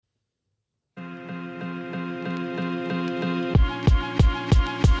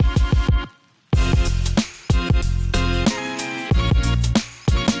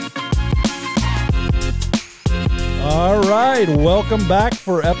right, welcome back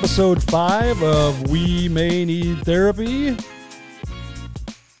for episode 5 of We May Need Therapy.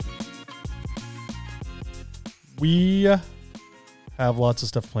 We have lots of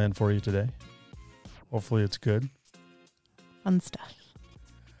stuff planned for you today. Hopefully it's good. Fun stuff.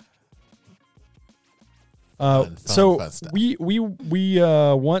 Fun stuff. We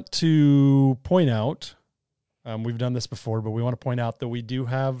want to point out, we've done this before, but we want to point out that we do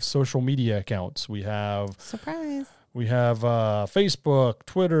have social media accounts. We have Surprise. We have Facebook,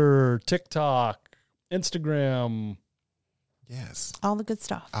 Twitter, TikTok, Instagram. Yes. All the good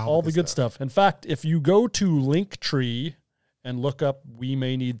stuff. All the good stuff. In fact, if you go to Linktree and look up We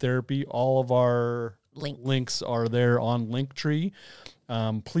May Need Therapy, all of our links are there on Linktree.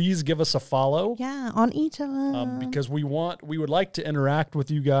 Please give us a follow. Yeah, on each of them. Because we would like to interact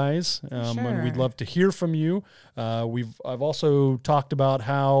with you guys, and we'd love to hear from you. I've also talked about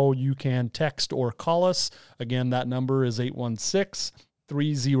how you can text or call us. Again, that number is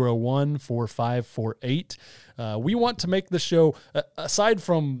 816-301-4548. We want to make the show, aside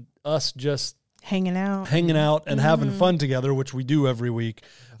from us just hanging out and having fun together, which we do every week.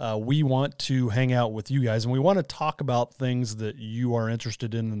 We want to hang out with you guys, and we want to talk about things that you are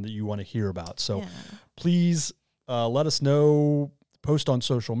interested in and that you want to hear about. So please let us know. Post on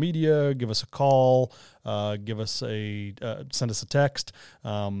social media, give us a call, send us a text.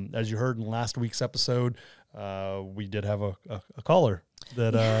 As you heard in last week's episode, we did have a caller.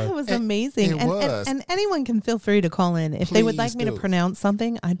 That it was amazing. It was. And anyone can feel free to call in. If they would like me to pronounce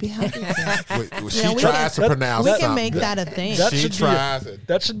something, I'd be happy to. She tries to pronounce We something. can make that a thing.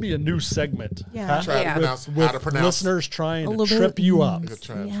 That should be a new segment. Yeah. With listeners trying to trip you up.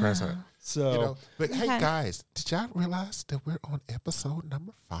 So, but hey guys, did y'all realize that we're on episode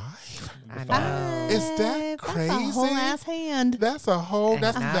number 5? I know. Is that crazy? That's a whole ass hand. That's the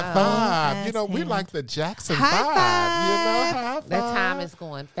 5. You know, we like the Jackson 5. High You know, high 5. The time is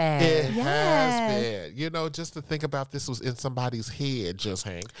going fast. It has been. You know, just to think about this was in somebody's head, just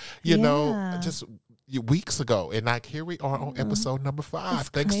Hank. You know, just weeks ago, and like here we are on episode number 5. It's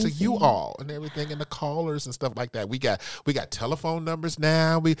thanks crazy. to you all and everything, and the callers and stuff like that. We got telephone numbers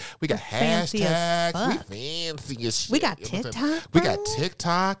now. We got fancy as hashtags. We fuck. fancy as shit. We got TikTok. We got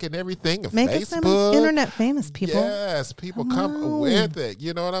TikTok and everything, and Make us some Facebook. internet famous people. Yes, people come with it.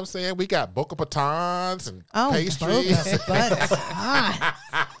 You know what I'm saying? We got Boca Batons and pastries. I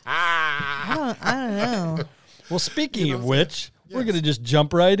don't know. well, speaking of which, we're going to just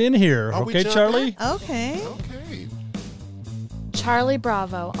jump right in here. Are we Okay, Charlie? Okay. Okay. Charlie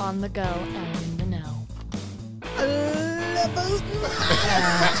Bravo on the go and in the know.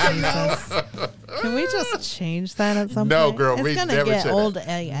 Jesus. Can we just change that at some No, point? girl, it's we gonna never get should. old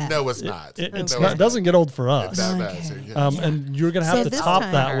AF. No, it's not. It's Okay. not, doesn't get old for us. Okay. And you're going to have So to this top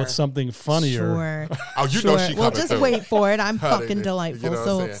time- that with something funnier. Sure. Oh, you know she Well, coming just through. wait for it. I'm Honey, fucking you delightful. know what I'm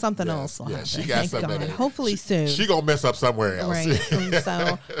So saying? something Yes, else will yeah, happen. she got Thank something God. in it. Hopefully soon. She gonna mess up somewhere else. Right. And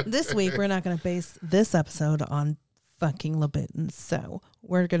so this week we're not going to base this episode on fucking Louboutin. So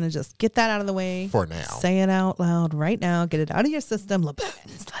we're going to just get that out of the way. For now. Say it out loud right now. Get it out of your system.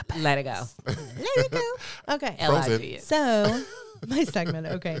 Louboutins. Let it go. Let it go. Okay. L-I-G. So my segment.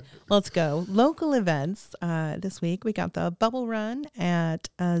 Okay, let's go. Local events. This week we got the Bubble Run at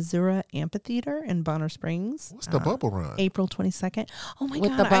Zura Amphitheater in Bonner Springs. What's the bubble run? April 22nd. Oh my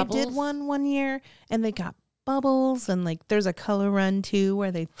With God. the I did bubbles? one year and they got bubbles and like there's a color run too where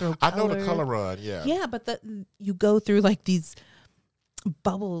they throw I know the color. color run. Yeah. Yeah, but you go through like these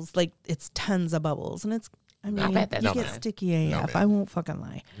bubbles, like it's tons of bubbles, and it's. I mean, bet that's you No, get ma'am. sticky No, AF. ma'am. I won't fucking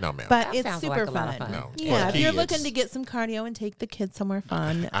lie. No, ma'am. But That it's sounds super like a lot of fun. fun. No. Yeah, For if you're kids. looking to get some cardio and take the kids somewhere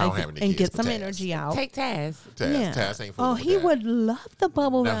fun, I don't have any and kids, get some but Taz. energy out. Take Taz. Taz, Taz ain't fooling Oh, with he that. would love the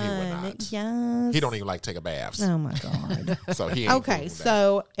bubble No, run. he would not. Yes. He don't even like taking baths. Oh my God. So he ain't fooling Okay, with that.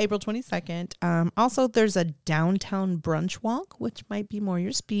 so April 22nd. Also, there's a downtown brunch walk, which might be more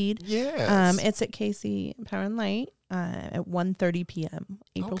your speed. Yes. It's at Casey Power and Light at 1:30 p.m.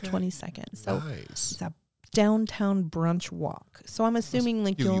 April Okay. 22nd. So nice. it's a downtown brunch walk. So I'm assuming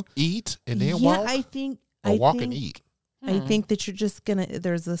like You you'll eat and then yeah, walk? I think Or walk and eat? I think that you're just gonna.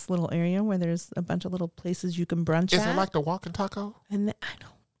 There's this little area where there's a bunch of little places you can brunch Is at. it like the walking taco? And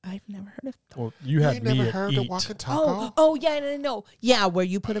I've never heard of. Well, you You had ain't me never at heard the Eat. walking taco? Oh yeah, no, yeah, where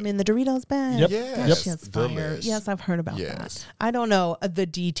you put them in the Doritos bag. Yep. Yes. That shit's fire. Delish. Yes, I've heard about Yes. that. I don't know the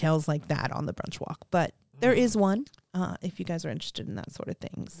details like that on the brunch walk, but there is one. If you guys are interested in that sort of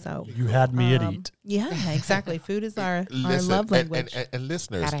thing, so You had me at Eat. yeah, exactly. Food is our Listen, love language. and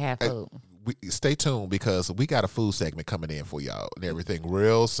listeners, Gotta have food. stay tuned because we got a food segment coming in for y'all and everything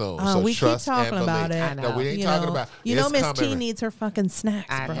real soon. So we keep trust talking and about believe. it. No, we ain't You talking know, about. you know, It's Miss T coming. needs her fucking snacks,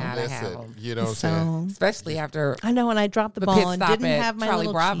 I bro. gotta have Listen, them. you know what I'm saying? So Especially after I know when I dropped the the ball pit and stop didn't at have my Charlie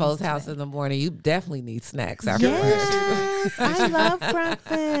little Bravo's cheese house today. in the morning, you definitely need snacks after Yes, I love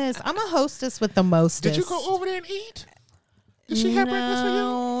breakfast. I'm a hostess with the mostest. Did you go over there and eat? Did she have breakfast for you?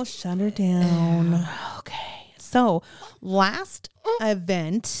 No, shut her down. Okay. So last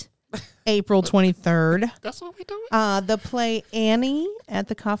event, April 23rd, That's what we doing. the play Annie at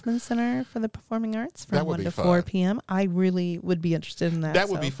the Kaufman Center for the Performing Arts from That would 1 be to fun. 4 p.m. I really would be interested in that. That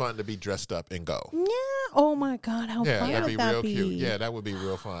would so. be fun to be dressed up and go. Yeah. Oh my God, how Yeah, fun that'd would be that real be? cute. Yeah, that would be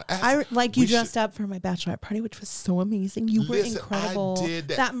real fun. I like you We dressed should- up for my bachelorette party, which was so amazing. You were Listen, I incredible. did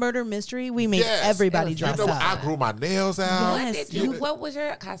that. murder mystery, we made Yes. everybody It was dress You know, up. I grew my nails out. Yes. What did you? What was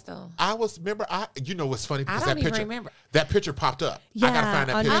your costume? I was remember. You know what's funny? I Because don't that even picture, remember. that picture popped up. I gotta Yeah, find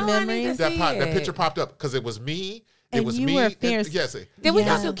that on picture. your memories. That picture popped up because it was me. It And was you me. were and- fierce. yes. Did we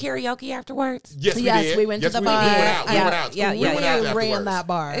Yeah. go do karaoke afterwards? Yes, we Yes, did. we went to Yes, the we bar. did. We went out. Yeah, We went out. yeah, We yeah, went yeah. out We ran afterwards. that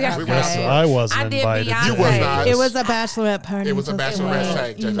bar. Yeah. We went out. Okay. I wasn't I did invited. Beyonce. You was not. It was a bachelorette party. It was a just bachelorette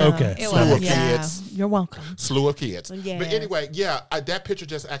like, thing. you know. Okay. It Slew was. of Yeah, kids. you're welcome. Slew of kids. Yes. But anyway, yeah, that picture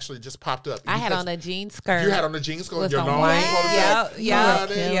just popped up. I had because on a jean skirt. You had on the jeans skirt. with Your some long white. ponytail. Yeah,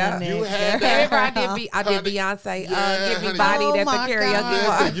 killing yeah. it. You had Remember, that. I did Honey, Beyonce. yeah, Give me honey. bodied Oh at the my karaoke God.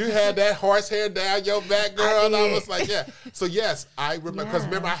 bar. Listen, you had that horsehair down your back, girl. And I did. was like, yeah. So yes, I remember because Yeah.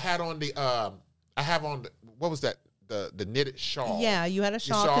 remember I had on the what was that? The knitted shawl. Yeah, you had a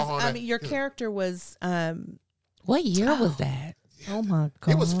shawl. shawl 'cause, on I it. mean, your character was. What year was that? Oh my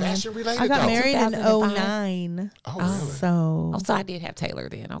God! It was fashion related. I got though. married in 2005. 09. Oh, really? So Oh, so I did have Taylor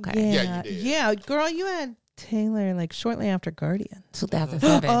then. Okay. yeah, Yeah, you did. yeah, girl, you had Taylor like shortly after Guardian.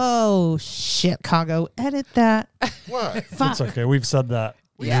 2007. Oh shit, Chicago, edit that. What? Fuck. It's okay. We've said that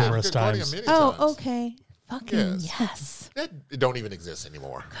We said numerous good Guardian times. many Oh, times. okay. Fucking Yes. yes. That it don't even exist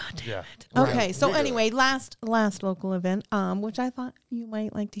anymore. Yeah. Okay, Right. so We good. anyway, last local event, which I thought you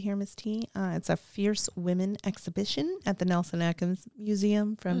might like to hear, Miss T. It's a Fierce Women exhibition at the Nelson Atkins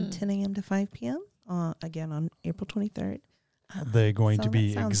Museum from 10 a.m. to 5 p.m. Again on April 23rd. Are they going So to that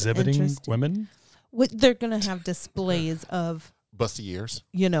be sounds exhibiting interesting. women? They're going to have displays of, Busty ears.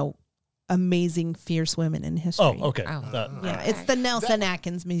 amazing fierce women in history. Oh, okay. Oh. Yeah, it's the Nelson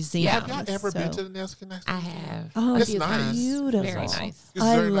Atkins Museum. Have y'all ever been so- to the Nelson? I have. Oh, It's it's nice. beautiful. Very nice. It's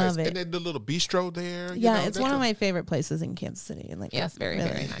I very love nice. it. And then the little bistro there. you Yeah, know, it's that's one of a- my favorite places in Kansas City. Like, Yes, very, really.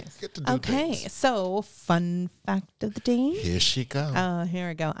 very nice. Get to do Okay, things. so fun fact of the day. Here she goes. Here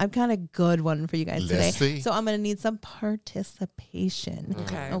we go. I've got a good one for you guys Let's today. see. So I'm going to need some participation.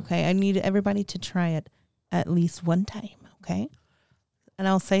 Okay. Okay. I need everybody to try it at least one time. Okay. And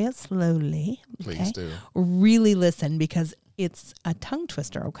I'll say it slowly. Please Okay. do. Really listen because it's a tongue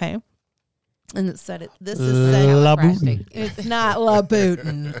twister. Okay. And it said it. This is said. La Frosty. It's not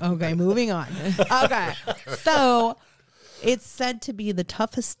Labutin. Okay, moving on. Okay, so it's said to be the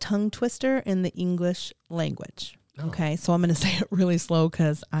toughest tongue twister in the English language. Okay, so I'm going to say it really slow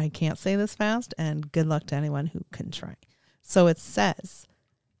because I can't say this fast, and good luck to anyone who can try. So it says,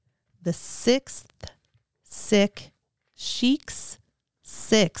 the sixth sick sheik's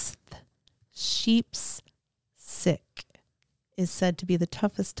sixth sheep's sick is said to be the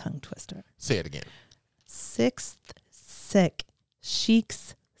toughest tongue twister. Say it again. Sixth sick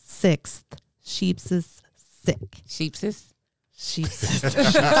sheik's sixth sheep's is sick. Sheepsis. Sheep's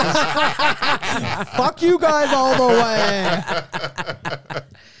fuck you guys all the way.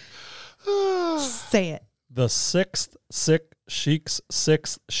 Say it. The sixth sick sheik's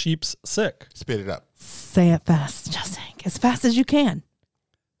sixth sheep's sick. Spit it up. Say it fast, Justin. As fast as you can.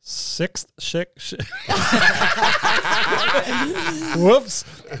 Sixth sick. Whoops.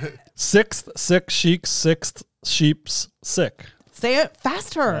 Sixth sick sheik's sixth sheep's sick. Say it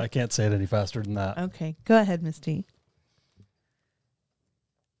faster. I can't say it any faster than that. Okay, go ahead, Miss T.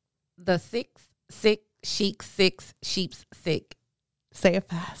 The sixth sick sheep six sheep's sick. Say it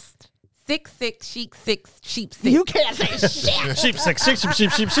fast. Six sick sheep six sheep sick. You can't say shit. Sheep sick. Sheep sheep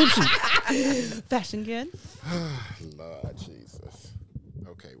sheep sheep sheep. Fashion good. Lord Jesus.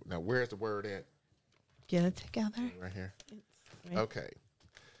 Okay. Now where's the word at? Get it together. Right here. right. Okay.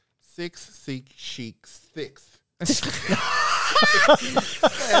 Six seek chic six. Say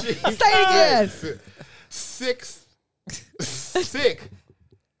it again. Six sick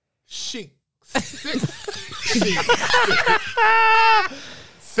chic six chic.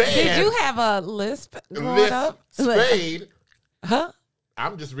 Did you have a lisp growing up? Spade. Huh?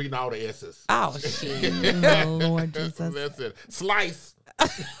 I'm just reading all the S's. Oh shit. Oh, Lord Jesus. That's it. Slice.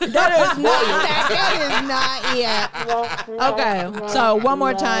 That is not yet. Okay, so one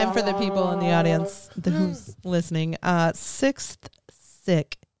more time for the people in the audience who's listening. Sixth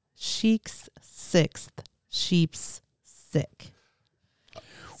sick, sheik's sixth, sheep's sick.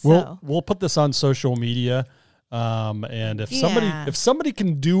 We'll put this on social media, and if somebody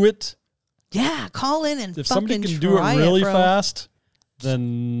can do it, call in and if fucking somebody can do it try really bro. fast,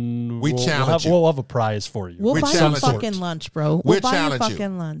 then We challenge you. We'll have a prize for you. We'll We buy you challenge you. fucking lunch, bro. We'll We'll buy you challenge fucking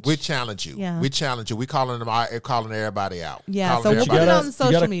you. lunch. We challenge you. Yeah. We challenge you. We calling everybody out. Yeah, Calling so we'll everybody put it out. on you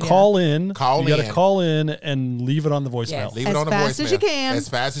social gotta media. call in. You Call gotta in. call in and leave it on the voicemail. Yes. Leave it As on the fast voicemail. as you can. As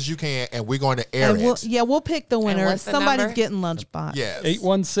fast as you can, and we're going to air And it. we'll pick the winner. what's the Somebody's number? getting lunchbox. Yes.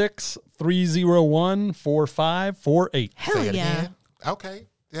 816-301-4548. Hell Say it yeah. again. Okay.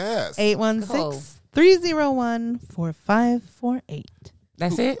 Yes. 816-301-4548.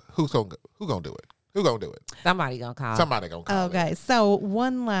 That's it. Who gonna do it? Who gonna do it? Somebody gonna call. Somebody gonna call. Okay, so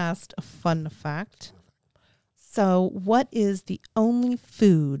one last fun fact. So, what is the only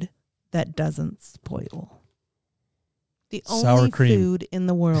food that doesn't spoil? The Sour only cream. food in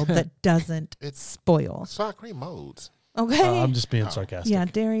the world that doesn't It's- spoil. Sour cream modes. Okay. I'm just being sarcastic. Yeah,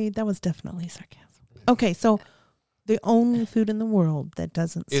 dairy, that was definitely sarcasm. Okay, so the only food in the world that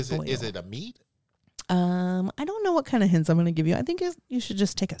doesn't spoil. Is it a meat? I don't know what kind of hints I'm going to give you. I think you should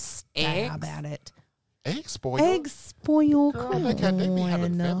just take a stab Eggs? at it. Eggs spoil. Eggs spoil. Girl, Come they be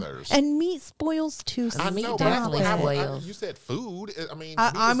having on. feathers. And meat spoils too. I meat know, definitely but spoils. you said food. I mean,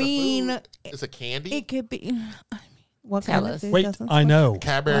 I mean, meat is a food. It's a candy. It could be. What Tell kind of us. food Wait, doesn't I spoil? know.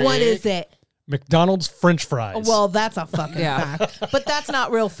 Cadbury What egg. is it? McDonald's French fries. Well, that's a fucking Yeah. fact. But that's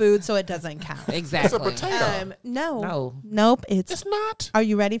not real food, so it doesn't count. Exactly. It's a potato. No. Nope. It's not. Are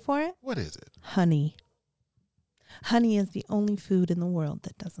you ready for it? What is it? Honey. Honey is the only food in the world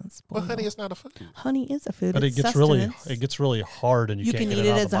that doesn't spoil. Well, honey is not a food. Honey is a food. but It's it gets really sustenance. hard, and you You can't can get eat it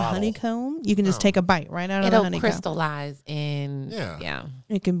it out of as the a bottle. honeycomb. You can just No. take a bite right out of the It'll honeycomb. crystallize and Yeah.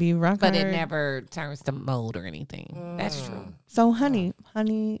 It can be rock but hard. it never turns to mold or anything. That's true. So honey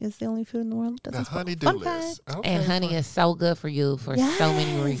is the only food in the world that The doesn't spoil. honey-do Fun list. fact. Okay, And honey fine. is so good for you for so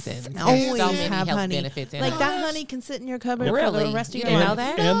many reasons. There's Always so many have health honey. benefits in Like it. that honey can sit in your cupboard for Really? the rest of You your didn't life. know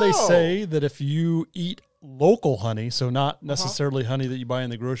that? And they No. say that if you eat local honey, so not necessarily honey that you buy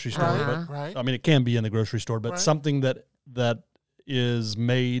in the grocery store, Uh-huh. but Right. I mean it can be in the grocery store, but Right. something that is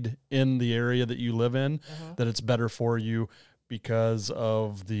made in the area that you live in, that it's better for you because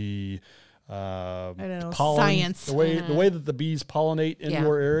of the I don't know, pollen, science. the way that the bees pollinate in Yeah.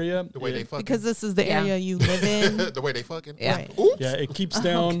 your area. The way they fucking. Because this is the Yeah. area you live in. the way they fucking. Yeah. Right. Oops. Yeah, it keeps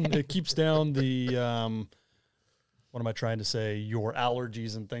down. It keeps down the. What am I trying to say? Your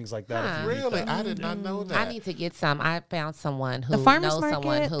allergies and things like that. if you eat Really? that. I did not know that. I need to get some. I found someone who The farmer's knows someone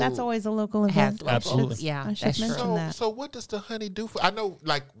market, who that's always a local has event. local. Absolutely. Yeah, I should that's mention true. that. So what does the honey do for? I know,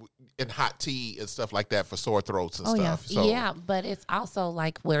 like in hot tea and stuff like that for sore throats and Oh, yeah. stuff. So, Yeah, but it's also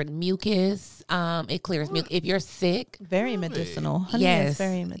like where mucus, it clears mucus. If you're sick, Very medicinal. Honey yes, is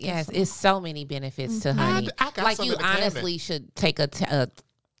very medicinal. yes, it's so many benefits to honey. I got like some you in the cabinet. honestly should take a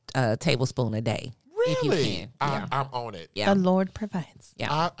tablespoon a day if you really, can. I'm on it. Yeah, The Lord provides.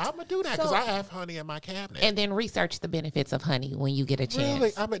 yeah. I'm gonna do that because So- I have honey in my cabinet. And then research the benefits of honey when you get a chance.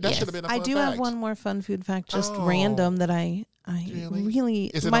 really, I mean that Yes. should have been. A I fun do fact. have one more fun food fact, just Oh. random, that I Really? really,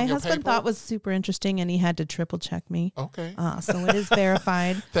 Is it my on your husband paper? thought was super interesting, and he had to triple check me. Okay. So it is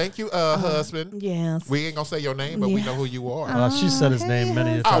verified. Thank you, husband. Yes. We ain't gonna say your name, but we Yeah. know who you are. She said his name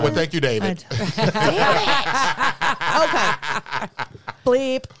many a Oh, time. well, thank you, David. Okay.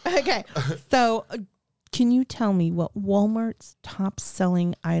 Bleep. Okay. So, can you tell me what Walmart's top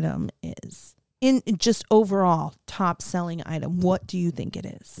selling item is? In just overall top selling item, what do you think it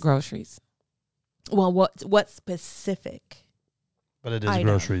is? Groceries. Well, what specific? But it is Item.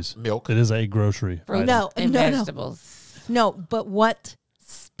 groceries. Milk. It is a grocery. Fruits item. No, and no, no. vegetables. No, but what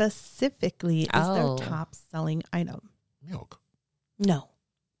specifically is Oh. their top selling item? Milk. No,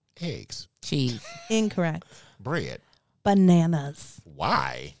 Eggs. Cheese. incorrect. Bread. Bananas.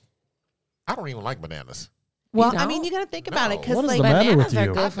 Why? I don't even like bananas. Well, I don't? mean, you got to think about it No. because, What is like, the matter with Bananas are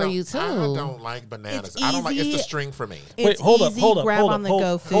you? good for you too. I don't like bananas. It's I don't like. It's the easy. string for me. Wait, it's hold up, easy, hold up, grab hold on up, the hold,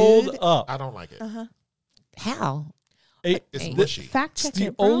 go hold food. up. I don't like it. How? It- It's Hey. mushy. Fact It's check the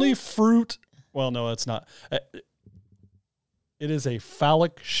it, bro. only fruit. Well, no, it's not. It is a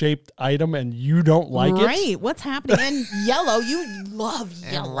phallic shaped item, and you don't like it. Right. What's happening? And yellow. You love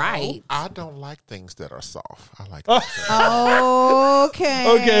yellow. Right. I don't like things that are soft. I like. Okay.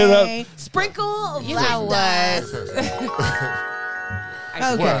 Okay, that- Sprinkle. You like know that.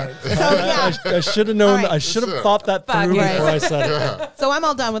 Okay. So yeah. I should have known. All right. I should have Sure. thought that through Right. before I said it. So I'm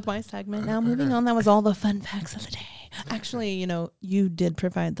all done with my segment. Now moving on. That was all the fun facts of the day. Actually, you did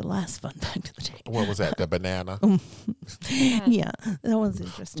provide the last fun fact of the day. What was that? The banana? Yeah, that was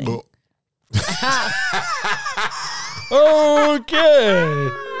interesting. Look. Okay.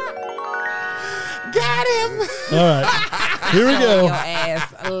 Got him. All right. Here we Your go.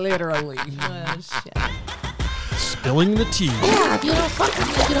 ass, literally. Oh, shit. Spilling the tea Yeah, if you don't fuck with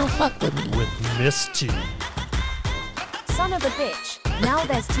me, you don't fuck with me. with Miss T. Son of a bitch. Now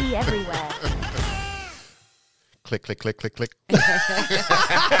there's tea everywhere. Click, click, click, click, click. We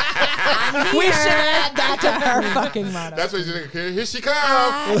should add that to her fucking motto. That's what you think. Here she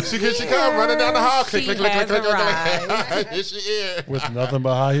come. Here she come, running down the hall. Click, click, click, click, click, click, click. Here she is. With nothing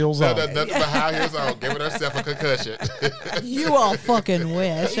but high heels on. Nothing but high heels on, giving herself a concussion. You all fucking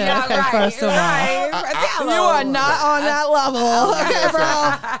wish. Yeah, Okay, right, first of all. right. You are not on that level. Okay,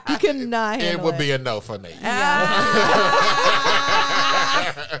 bro. You cannot handle It would be a no for me.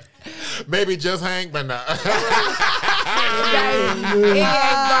 Maybe just Hank, but no. He ain't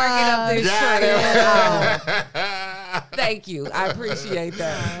barking up this Got tree. him. Thank you. I appreciate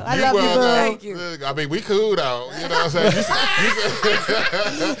that. I love you, boo. Thank you. I mean, we cool though. You know what I'm saying?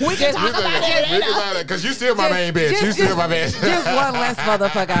 We can talk about it. Because you still my main bitch. You still my bitch. Just one less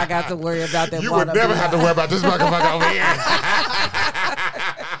motherfucker I got to worry about that You would wanna never be have to mine. worry about this motherfucker over here.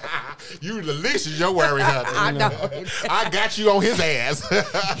 You the least is your worry, honey. I know. I got you on his ass.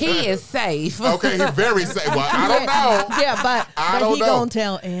 He is safe. Okay, he's very safe. Well, I don't know. Yeah, but don't he know. gonna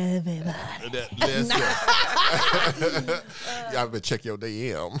tell everybody. Listen. Y'all better check your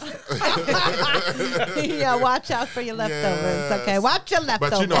DM. Yeah, watch out for your leftovers. Yes. Okay, watch your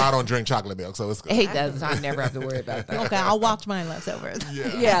leftovers. But you know I don't drink chocolate milk, so it's good. He doesn't. I never have to worry about that. Okay, I'll watch my leftovers.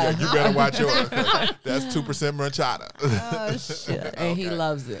 Yeah, you better watch yours. That's 2% ranchada. Oh shit! And he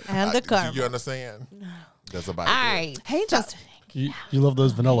loves it. And the Do caramel. you understand? That's about All it. right. Hey, Justin. You love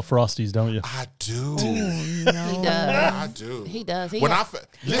those vanilla frosties, don't you? I do. He does. I do. He does. When That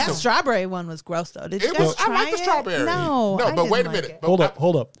listen, strawberry one was gross though. Did you it guys was. I try like the it? strawberry. No, I but wait a didn't minute. like But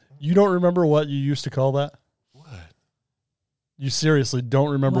Hold up. You don't remember what you used to call that? What? You seriously don't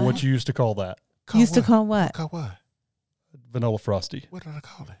remember what What? you used to call that? Used to call what? Call what? Vanilla frosty. What did I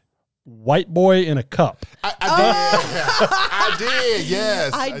call it? White boy in a cup. I did.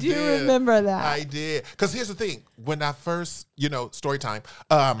 Yes, I do did. remember that. I did. Because here's the thing: when I first, story time.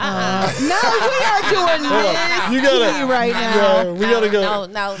 No, we are doing this You gotta- tea right now. Yeah, we gotta go.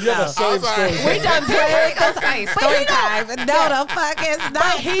 No. You gotta save I'm sorry. story. We done played. Okay, story time. No, the fuck is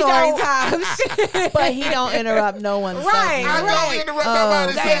not he story don't- time. Shit. But he don't interrupt no one. Right, I don't interrupt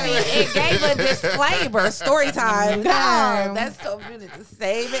nobody. Baby, it gave a disclaimer. Story time. No, that's so good to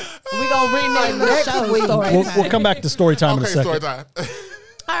save it. We gonna rename the show story We'll come back to story time in a Okay, second. story time.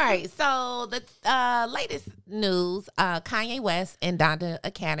 All right, so the latest news, Kanye West and Donda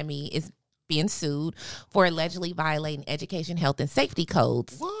Academy is being sued for allegedly violating education, health, and safety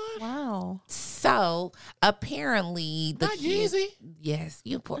codes. What? Wow. So apparently the Not kids, Yeezy? yes,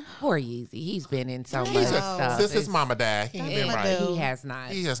 you poor Yeezy. He's been in so much He's stuff. Since his It's- mama died, he ain't been That's right. my He has not.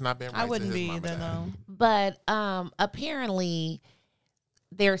 He has not been right. I wouldn't since his be mama either died. though. But apparently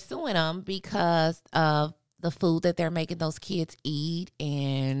they're suing them because of the food that they're making those kids eat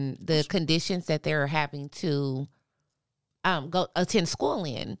and the conditions that they're having to go attend school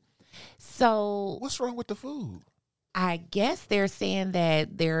in. So What's wrong with the food? I guess they're saying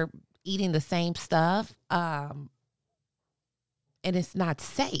that they're eating the same stuff and it's not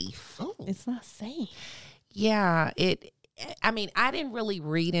safe. Oh, It's not safe. Yeah, I mean, I didn't really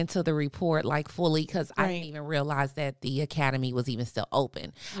read into the report like fully because I didn't Right. even realize that the academy was even still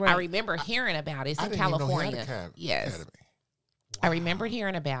open. I remember hearing about it. It's I in didn't even know he had California. a Yes, academy. I remember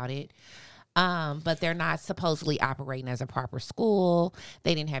hearing about it. But they're not supposedly operating as a proper school.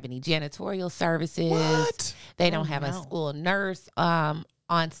 They didn't have any janitorial services. What? They don't Oh, have a no. school nurse on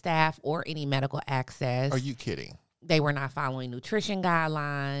staff or any medical access. Are you kidding? They were not following nutrition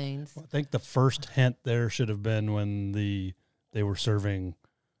guidelines. I think the first hint there should have been when they were serving.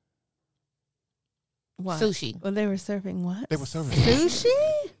 What? Sushi. Well, they were serving what? They were serving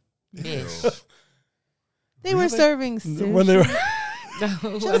Sushi? Fish. They were Really? serving sushi. When they were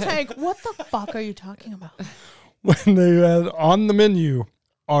Just Hank, what the fuck are you talking about? when they had on the menu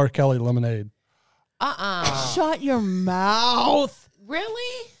R. Kelly lemonade. Shut your mouth.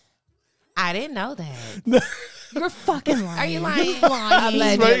 Really? I didn't know that. You're fucking lying. Are you lying? He's lying.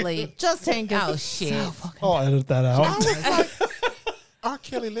 Allegedly. Just Hank is Oh, shit. so fucking. I'll edit that out. R.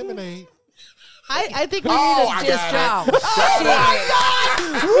 Kelly lemonade. I think we Oh, need a I district. got Oh, shit.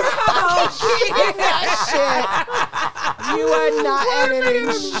 Oh, shit. You are not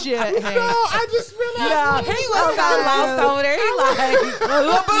editing shit, Hank. No, I just realized. Yeah, he was got lost over there. He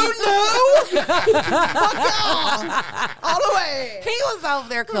all the way. He was over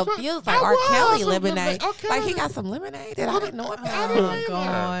there confused, like I R. Kelly was. lemonade. Okay. Like he got some lemonade that I didn't know about. Oh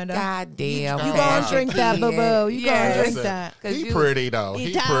God. God damn. You gonna drink that, boo boo. You gonna Yes. drink that. He pretty though.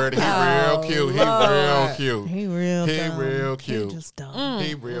 He pretty. He Oh, real cute. He Lord. real cute. He real He dumb. real cute. He just dumb.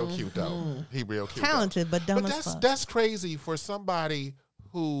 He real cute though. He real cute. though. Talented, but dumb But as fuck. that's crazy for somebody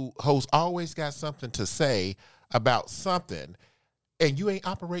who's always got something to say about something, and you ain't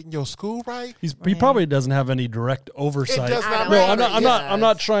operating your school right. He probably doesn't have any direct oversight. does not No, matter. I'm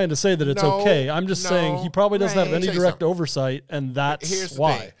not trying to say that it's No, okay. I'm just saying he probably doesn't have Right. any Tell you direct something. oversight, and that's Here's the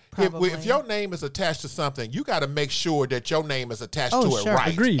why. thing. Probably. If your name is attached to something, you got to make sure that your name is attached Oh, to it sure.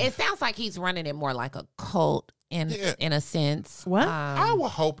 right. Agreed. It sounds like he's running it more like a cult Yeah. in a sense. What? I would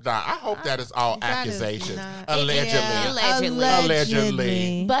hope not. I hope that is all That is accusations. not- Allegedly. Yeah.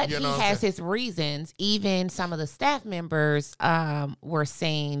 Allegedly. But You he know what I'm has saying? his reasons. Even some of the staff members were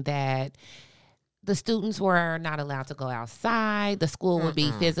saying that the students were not allowed to go outside. The school would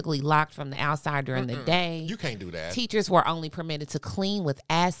be physically locked from the outside during the day. You can't do that. Teachers were only permitted to clean with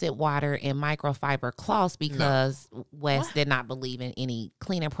acid water and microfiber cloths because West did not believe in any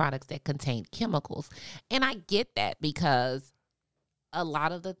cleaning products that contained chemicals. And I get that because a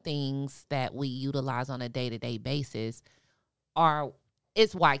lot of the things that we utilize on a day-to-day basis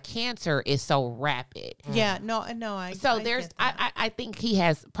it's why cancer is so rapid. Yeah, no. So I think he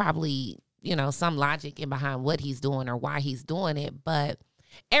has probably, some logic in behind what he's doing or why he's doing it, but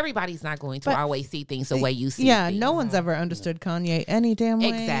everybody's not going to But- always see things the way you see Yeah, things. no one's ever understood Kanye any damn way.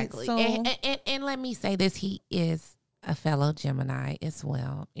 Exactly. So, And let me say this, he is a fellow Gemini as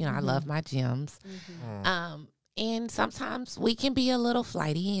well. I love my gems. And sometimes we can be a little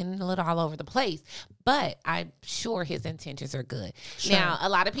flighty and a little all over the place, but I'm sure his intentions are good. Sure. Now, a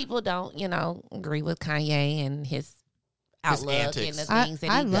lot of people don't, agree with Kanye and his outlook and antics. the things that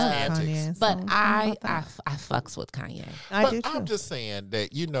I he love does. Kanye. But so I about that. fucks with Kanye. I do But too. I'm just saying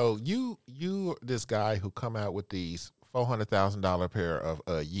that you this guy who come out with these $400,000 pair of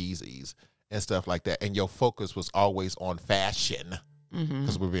Yeezys and stuff like that, and your focus was always on fashion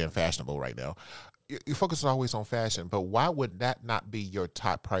because we're being fashionable right now. Your focus is always on fashion, but why would that not be your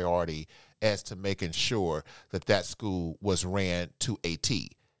top priority as to making sure that school was ran to a T?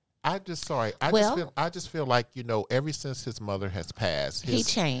 I just feel like ever since his mother has passed, He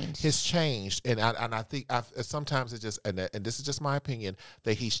changed. He's changed, and I think sometimes it's just and this is just my opinion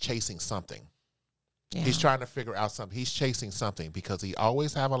that he's chasing something. Yeah. He's trying to figure out something. He's chasing something because he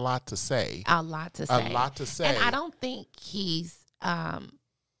always have a lot to say. A lot to say. A lot to say. And I don't think he's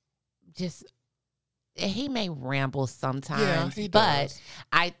he may ramble sometimes, he but does.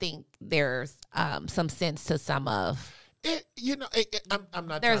 I think there's some sense to some of I'm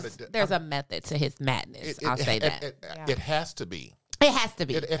not trying to. there's a method to his madness. I'll say that. It has to be. It has to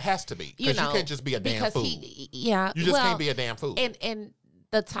be. It has to be because you can't just be a damn fool. You You just can't be a damn fool. And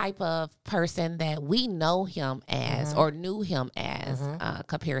the type of person that we know him as or knew him as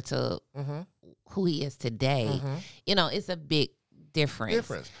compared to who he is today, it's a big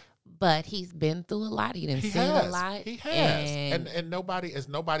difference. But he's been through a lot. He done seen a lot. He has. And nobody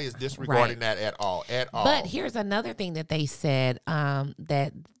is disregarding that at all. But here's another thing that they said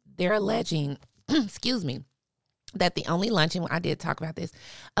that they're alleging, excuse me, that the only lunch, and I did talk about this,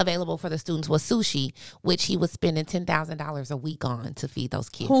 available for the students was sushi, which he was spending $10,000 a week on to feed those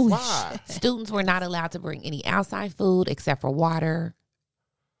kids. Holy Why? Students were not allowed to bring any outside food except for water,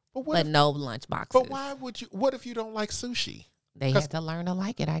 but no lunch boxes. But why would you? What if you don't like sushi? They had to learn to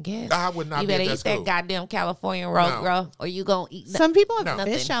like it, I guess. I would not You be better at that eat school. that goddamn California roll, or you gonna eat. Some people have No.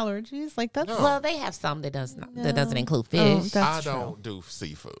 fish allergies. Like that's Well, they have some that doesn't include Oh, fish. that's I true. don't do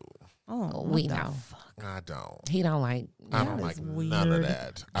seafood. Oh, We what the know. fuck? I don't. He don't like. I don't That like is none of weird.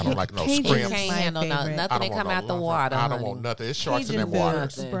 that. I don't like no Cajun He Shrimp. scrimps. can't My handle favorite. I nothing don't that want come out the nothing. water. I don't honey. want nothing. It's sharks Cajun in them food,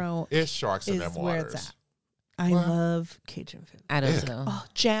 waters. bro. It's sharks in Is them where waters. it's at. I love Cajun food. I don't Yeah. know. Oh,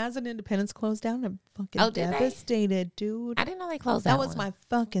 Jazz and Independence closed down. I'm fucking Oh, did they? devastated, dude. I didn't know they closed That that was one. my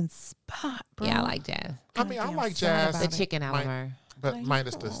fucking spot, bro. Yeah, I like jazz. I mean, I Goddamn like sad jazz, about The it. chicken Oliver. but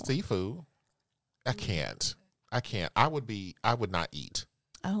minus the seafood. I can't. I would not eat.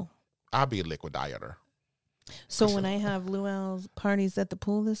 Oh. I'll be a liquid dieter. So when I have luau's parties at the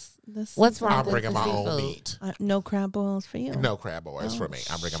pool this What's season, wrong I'm with bringing the my own seafood? meat. no crab boils for you. No crab boils for me.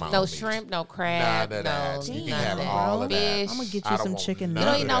 I'm bringing my No own shrimp, meat. no crab, None of no that. You can have nothing. all of that. Fish. I'm gonna get I you don't some want chicken. none You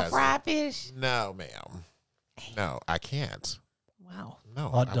don't of eat no that. fried fish? No, ma'am. No, I can't. Wow. No,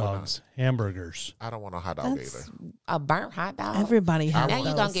 Hot I would not. dogs, hamburgers. I don't want a hot dog That's either. A burnt hot dog. everybody has Now you're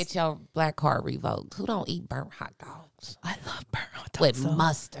gonna those. get your black card revoked. Who don't eat burnt hot dogs I love burnt hot with dogs. though.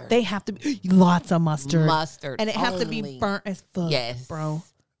 mustard? They have to be lots of mustard. Mustard, And it has to only. be burnt as fuck, Yes, bro.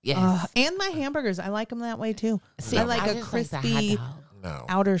 Yes. And my hamburgers, I like them that way too. See, I like a just like the hot crispy dog. No.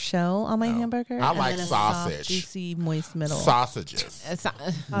 outer shell on my hamburger. I and like then a sausage. soft, juicy, moist middle. Sausages. It's Of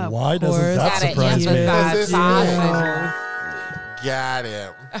Why doesn't course. that Gotta surprise me? emphasize This is- sausage. Got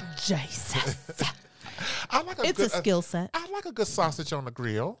him. Jesus. I like a It's good, a skill set. I like a good sausage on the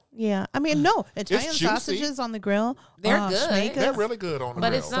grill. Yeah. I mean, no. Italian juicy. sausages on the grill. They're oh, good. schmeckers. They're really good on the But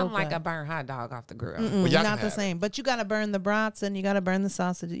grill. it's nothing So like good. a burnt hot dog off the grill. Mm-mm, Well, y'all not can the have same. But you got to burn the brats and you got to burn the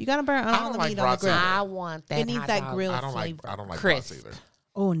sausage. You got to burn I all don't the like meat on the brats grill. either. I want that. It needs hot that dog. grill I don't flavor. like Crisp. brats either.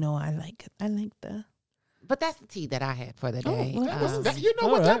 Oh no, I like it. I like the. But that's the tea that I had for the day. well, That was, Um, that, you know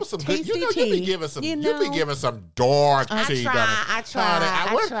all what? That right. was some good. You Tasty know, you be tea. giving some. You You be know. giving some dark I tea. try, down I there. try, Honey,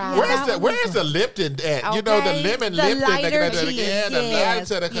 I where- try. Where's Yeah, the that Where's was the Lipton at? You know the Okay. lemon The Lipton. lighter tea, Yeah, the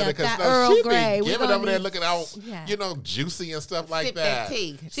yes. lighter. Yeah, Because that Earl she Grey. be We giving gonna over there need- looking out, Yeah. you know, juicy and stuff like Sip that. that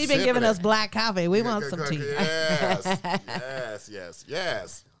tea. She's been giving us black coffee. We want some tea.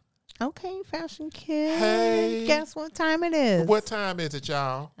 Yes. Okay, fashion kid. Hey. Guess what time it is? What time is it,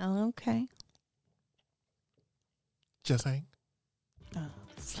 y'all? Okay. Just ain't.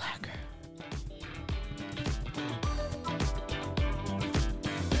 Slacker.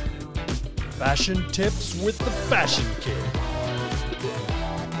 Fashion tips with the Fashion Kid.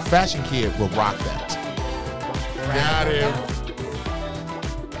 Fashion Kid will rock that. Got him.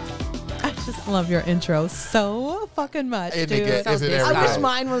 I just love your intro so fucking much, Isn't it dude. good? Isn't it I every wish time?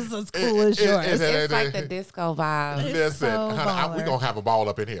 mine was as cool as It- yours. it- It's like the disco vibe. Listen, so honey, we're baller. going to have a ball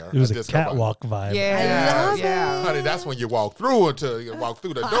up in here. It was a disco ball. catwalk vibe. Yeah, I love yeah. Honey, that's when you walk through until you walk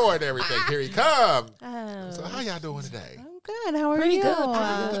through the door and everything. Here he comes. Oh, So how y'all doing today? I'm good. How are Pretty you? good,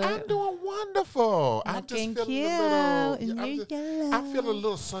 pretty good. I'm doing wonderful. I'm just Looking feeling cute. a in little. your I feel a yellow.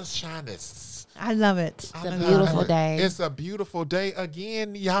 little sunshyness. I love it. It's a beautiful day. It's a beautiful day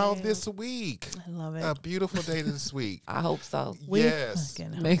again, y'all. This week, I love it. a beautiful day this week. I hope so. We Yes.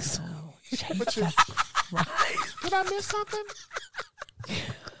 fucking hope Next so. What you- Did I miss something?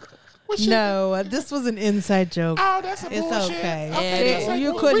 What you- No, this was an inside joke. Oh, that's a It's bullshit. okay. Okay, so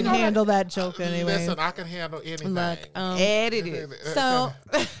You we couldn't gonna- handle that joke anyway. Listen, I can handle anything. Look, Edit it. so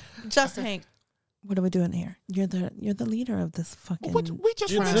just Hank, what are we doing here? You're the leader of this fucking. we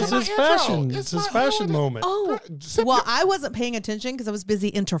just It's went into his my intro. fashion. It's his my fashion holiday. moment. Oh, Sip well, your- I wasn't paying attention because I was busy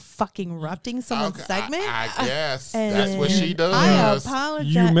interrupting someone's Okay, segment. I guess And that's what she does. I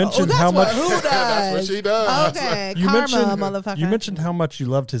apologize. You mentioned that's how what- much- Who does? That's what she does. Okay, You karma, mentioned motherfucker. you mentioned how much you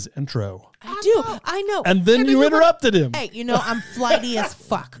loved his intro, I do. I know. and then you interrupted him. Hey, you know I'm flighty as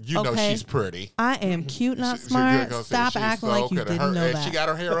fuck. You know okay? she's pretty. I am cute, not She- smart. gonna say Stop she's acting so like you good. didn't know and that. She got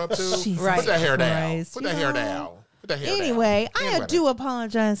her hair up too. Jesus Put that hair down. Christ, Put you that hair know. down. Put that hair Anyway, down. I do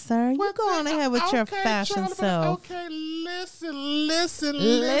apologize, sir. You go on ahead with your Okay, fashion Charlie, self. Okay, listen,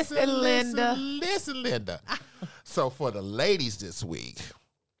 Linda. Listen, Linda. So for the ladies this week,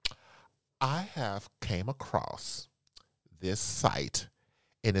 I have came across this site,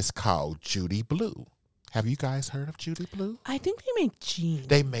 and it's called Judy Blue. Have you guys heard of Judy Blue? I think they make jeans.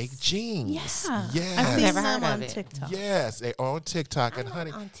 They make jeans. Yeah. Yes. I've seen Never them heard of on it. TikTok. Yes, they are on TikTok. I'm And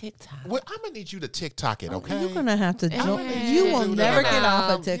honey, on TikTok. well, I'm gonna need you to TikTok it, okay? You're gonna have to join. Yeah. You will Do never that. get off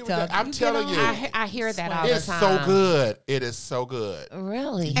of You- TikTok. I'm You get telling on- you. I hear that all It's the time. so good. It is so good.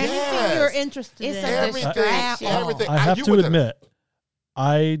 Really? Anything Yes. you're interested It's in. a Everything. distraction. Everything. I have you to were the- admit,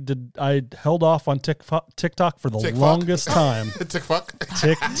 I held off on TikTok for the TikTok. longest time. TikTok.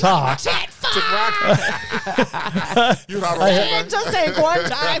 TikTok. You already Just take one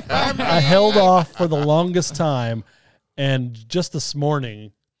time for me. I held off for the longest time, and just this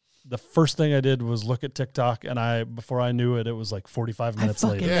morning, the first thing I did was look at TikTok, and before I knew it, it was like 45 minutes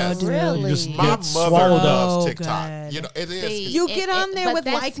fucking later. Yes. know, dude. Really? You just My get mother swallowed up. loves So TikTok. good. You know, it is. See, You get on there but with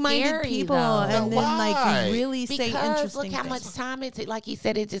that's like-minded scary, people, though. and then like Why? you really say Because interesting look how things. much time it took. Like you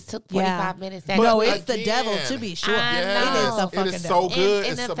said, it just took Yeah. 45 minutes. But No, again, it's the devil to be sure. I It know. is the It fucking is devil. so good.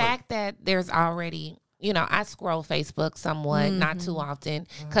 And It's the so fact that there's already, you know, I scroll Facebook somewhat, not too often,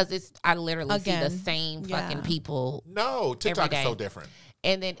 because I literally see Again, the same yeah. fucking people. No, TikTok every is day. so different.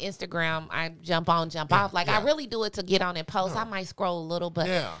 And then Instagram, I jump on, jump off. Like, yeah. I really do it to get on and post. I might scroll a little, but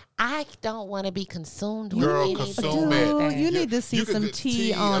Yeah. I don't want to be consumed Girl, with anything. consume like it. that. You need to see You could some get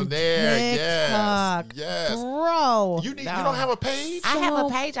tea on there. TikTok. Yes. Bro. You don't have a page? I have a So-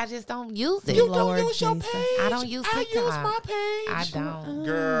 page. I just don't use it. You Lord don't use your Jesus. page? I don't use I use TikTok. my page. I don't.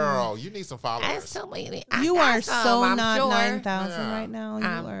 Girl, you need some I followers. so many. You I are got some, so I'm not sure. 9,000 Yeah. right now.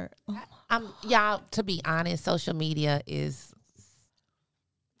 You are. Oh. Y'all, to be honest, social media is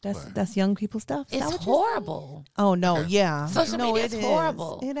That's young people stuff. Is that It's what you're saying? horrible. Oh no, yeah. Social no, media it is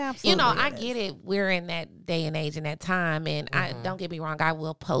horrible. It absolutely You know, I is. get it. We're in that day and age and that time, and I don't get me wrong. I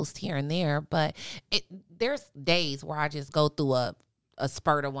will post here and there, but there's days where I just go through a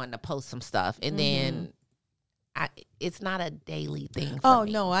spurt of wanting to post some stuff, and then it's not a daily thing. For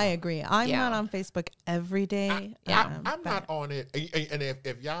me. No, I agree. I'm Yeah. not on Facebook every day. I'm not on it. And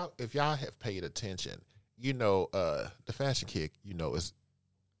if y'all have paid attention, you know, the Fashion Kick, you know, is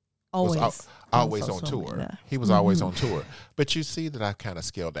always always on social tour. media. He was always on tour. But you see that I kind of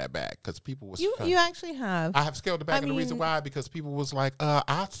scaled that back because people was You actually have. I have scaled it back, and the reason mean- why because people was like,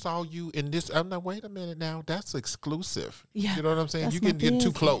 I saw you in this. I'm like, wait a minute now, that's exclusive. Yeah, You know what I'm saying? that's You my can get too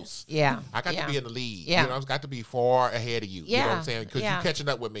business. close. Yeah, I got yeah. to be in the lead. Yeah. You know, I've got to be far ahead of you. You know what Yeah. I'm saying? Because Yeah. you're catching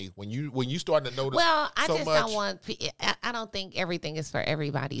up with me when you starting to notice. Well, I so just much. don't want. I don't think everything is for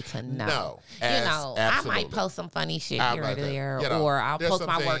everybody to know. No, you know, I absolutely. might post some funny shit How here or about that? there, You know, or I'll there's post some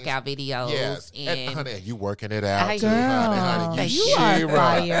my things- workout videos. Yes, And honey, you working it out, I- too, honey. Thank you you. are Shira,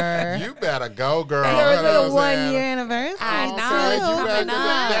 fire. You better go, girl. There You was know the what I'm 1 saying? year anniversary. I Oh, know, girl, it's you coming better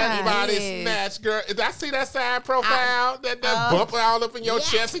up. that body Yes. snatch, girl. Did I see that side profile? that bump all up in your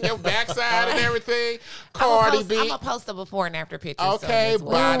chest and your backside and everything. Cardi I'm B. gonna post a before and after picture. Okay, so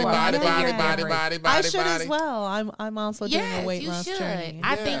body, Ooh, body, I body, know body, you body, I body, should body. as well. I'm also doing Yes, a weight you loss should. journey.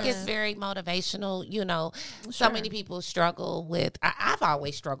 I think it's Yes. very motivational. You know, so Sure. many people struggle with. I've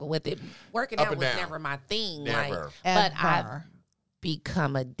always struggled with it. Working Up out and was down. never my thing. Never. Like, but I've Ever.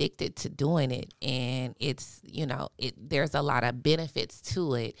 become addicted to doing it, and it's there's a lot of benefits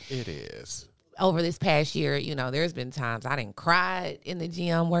to it. It is. Over this past year, you know, there's been times I didn't cry in the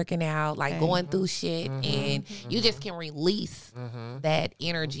gym working out, like going through shit, and you just can release that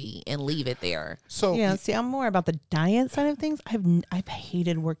energy and leave it there. So Yeah, see, I'm more about the diet side of things. I've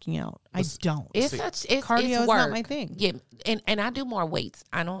hated working out. I don't. It's See, it's cardio it's is work. not my thing. Yeah, and I do more weights.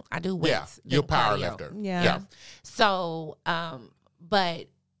 I do weights. yeah, you're a than power cardio. lifter. Yeah. So, but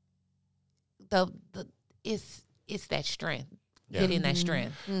the it's that strength. Yeah. Getting that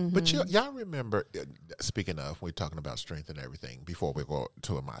strength. But y'all remember, speaking of, we're talking about strength and everything before we go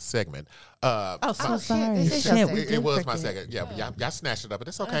to my segment. Oh, so shit, sorry. this is your Shit, segment. we It did was my forget. second. Yeah, but y'all snatched it up, but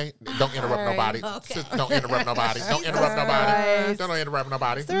it's okay. Don't interrupt nobody. Okay. Sis, don't interrupt nobody. Don't interrupt nobody. Don't interrupt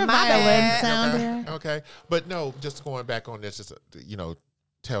nobody. Is there a My violin bad. sound Okay. here? Okay. But no, just going back on this, just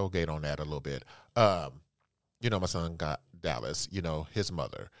tailgate on that a little bit. My son got Dallas. His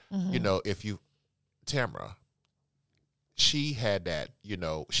mother. Tamara. She had that.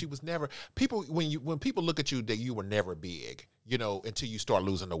 She was never people when people look at you that you were never big. Until you start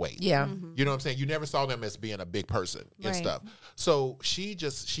losing the weight. Yeah. You know what I'm saying? You never saw them as being a big person and Right. stuff. So she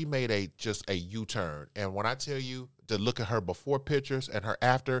made a U-turn. And when I tell you to look at her before pictures and her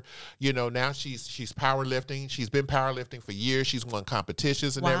after, now she's powerlifting. She's been powerlifting for years. She's won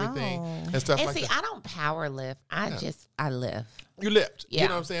competitions and everything Wow. and stuff And like see, that. I don't power lift. I lift. You lift. You Yeah.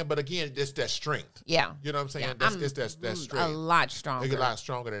 know what I'm saying? But again, it's that strength. Yeah. You know what I'm saying? Yeah, It's that a strength. lot stronger. It's a lot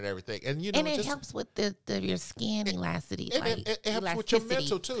stronger than everything. And and it just, helps with your skin elasticity. and like it helps with your elasticity.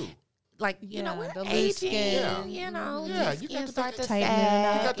 mental too. Like Yeah, we're the loose aging. skin. Yeah, your you skin got to start to tighten it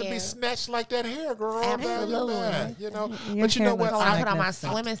sag. You got to be and- snatched like that hair, girl. Absolutely. Your But you know hair what? looks So I like put on my that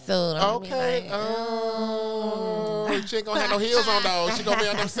stuff. swimming suit. I mean, Okay. like, Oh, she ain't gonna have no heels on though. She gonna be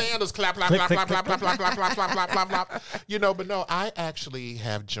on them sandals. Clap, clap, Click, clap, click, clap, clap, click, clap, clap, clap, clap, clap, clap, clap, clap. But no, I actually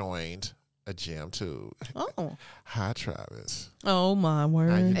have joined a gym too. Oh. Hi, Travis. Oh my How you word.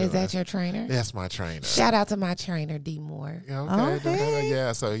 doing? is that your trainer? That's my trainer. Shout out to my trainer, D Moore. Yeah, Oh, okay. hey.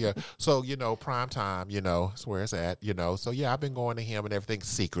 Yeah. So prime time. Is where it's at. So yeah, I've been going to him and everything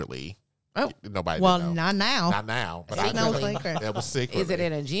secretly. Oh. Nobody. Well, didn't know. not now. Not now, but Secretly. I No know secret. that was secretly. Is it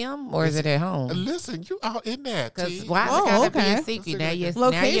in a gym or is it at home? Listen, you out in that? Because T. why is Oh, it gotta okay. be a secret? Now you're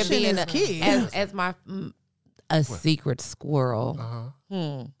Location being is key. as my a secret squirrel.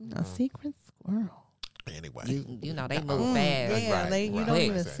 Uh-huh. A secret squirrel. Anyway. You know they move fast. Yeah, you don't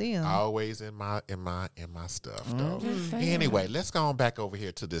even see 'em. Always in my stuff though. Just saying. Anyway, let's go on back over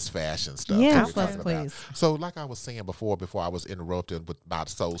here to this fashion stuff. Yes, that we're let's talking about. please. So, like I was saying before I was interrupted by the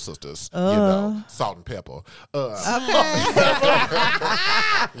Soul Sisters, salt and pepper.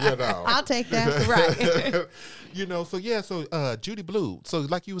 I'll take that. Right. So Judy Blue. So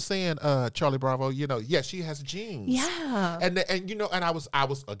like you were saying, Charlie Bravo. She has jeans. Yeah. And I was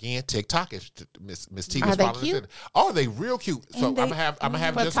again TikTokish. Miss T Are was they following cute? it. Oh, they real cute. So I'm gonna have For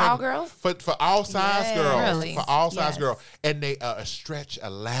just tall like- girls? for all size Yes. girls, Really? for all size Yes. girls, and they a stretch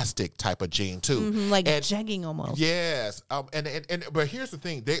elastic type of jean too. Like And- jegging almost. Yes. But here's the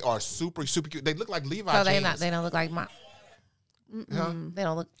thing: they are super cute. They look like Levi So jeans. they don't look like my. Huh? They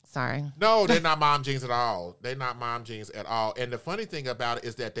don't look. Sorry. No, they're not mom jeans at all. They're not mom jeans at all. And the funny thing about it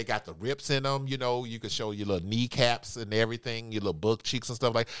is that they got the rips in them. You know, you can show your little kneecaps and everything, your little butt cheeks and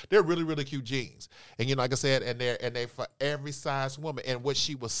stuff like. They're really, really cute jeans. And you know, like I said, and they're for every size woman. And what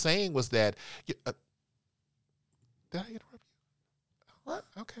she was saying was that. Did I interrupt you? What?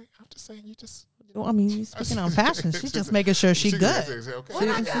 Okay, I'm just saying you just. Well, I mean, you're speaking on fashion. She's just making sure she's good. Okay.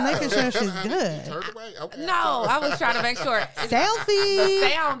 She's making sure she's good. Turned away? Okay. No, I was trying to make sure the Selfie.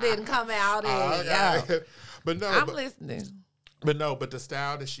 sound didn't come out. And, Okay. But no, I'm listening. But the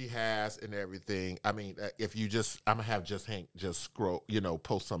style that she has and everything. I mean, if you just, I'm gonna have Hank just scroll,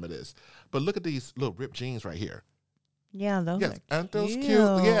 post some of this. But look at these little ripped jeans right here. Yeah, those Yes, are aren't those cute.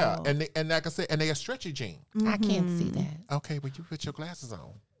 Yeah, and like I said, and they are stretchy jean. I can't see that. Okay, but you put your glasses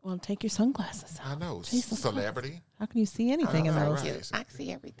on. Well, take your sunglasses I out. know, Take some celebrity. How can you see anything in Oh, those? right. I can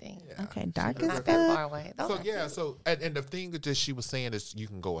see everything. Yeah. Okay, dark She is Not does that good. far away. Those So are yeah, cute. so and the thing that she was saying is you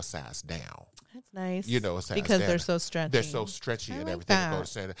can go a size down. That's nice. A size because down. they're so stretchy. They're so stretchy I and like everything. that. Go to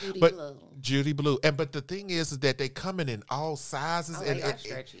Santa. Judy but Blue. Judy Blue, but the thing is that they come in all sizes, Oh, and they are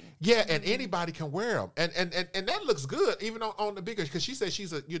stretchy. yeah, and anybody can wear them, and that looks good even on the bigger because she says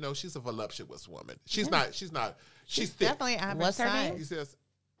she's a she's a voluptuous woman. She's she's thick. definitely average What's her size. name? He says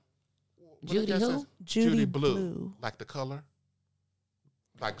Judy who? Judy Blue. Blue. Like the color,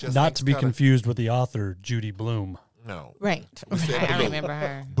 like just Not Hank's to be color. confused with the author Judy Bloom. No, Right. we said I blue. remember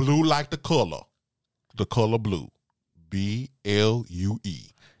her. Blue like the color blue, BLUE.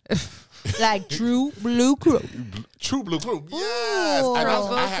 Like true blue crew. True blue crew. Yes. Ooh. And True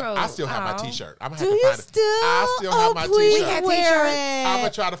blue I crew. still have my Oh. T-shirt. I'm gonna Do have to you find it. still? I still have my please T-shirt. We had wear t-shirts. it. I'm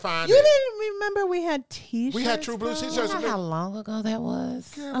gonna try to find You it. didn't remember we had T-shirts? We had True Blue bro? T-shirts. You know how long ago that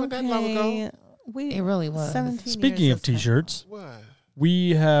was? Yeah, wasn't that long ago? We, It really was. 17 Speaking years of this time. T-shirts, What?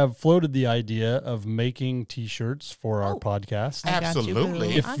 we have floated the idea of making T-shirts for our Oh. podcast. I got you, Absolutely.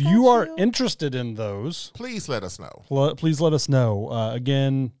 boo. If I you got are you. interested in those, Please let us know. please let us know.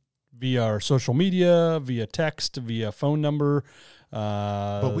 Again, via our social media, via text, via phone number.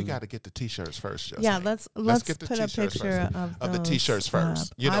 But we got to get the T-shirts first. Justin. Yeah, let's get the put a T-shirts picture first. of the those T-shirts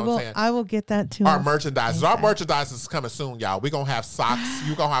first. up. You know I what will, I'm saying? I will get that to Our us merchandise. Our ASAP. merchandise is coming soon, y'all. We're going to have socks.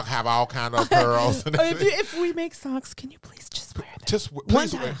 You're going to have all kind of pearls. And If we make socks, can you please just wear them? just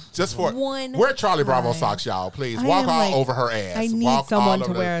please, time. just for One wear Charlie Bravo time. socks, y'all. Please I walk am all like- over her ass. I need Walk someone all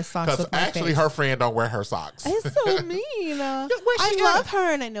to over wear socks with my actually face. her friend don't wear her socks. It's so mean. where's she I at? love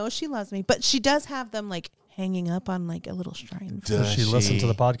her, and I know she loves me, but she does have them like hanging up on like a little shrine. Does Does she listen to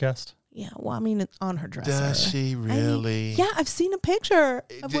the podcast? Yeah, well, I mean, it's on her dresser. Does she I mean, really? yeah, I've seen a picture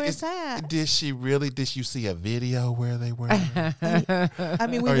of where Is- it's at. Did she really? Did you see a video where they were? I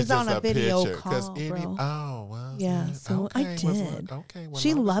mean, we Or was just on a video picture? 'Cause call, any- bro. Oh, well. Yeah, so I okay, well, did. okay, well,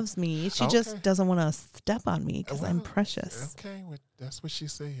 She long as- loves me. She Okay. just doesn't want to step on me because I'm Well, precious. Okay, well, that's what she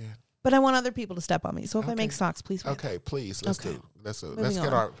said. But I want other people to step on me. So if I Okay. make socks, please wear Okay, please, let's Okay. do. Let's Moving get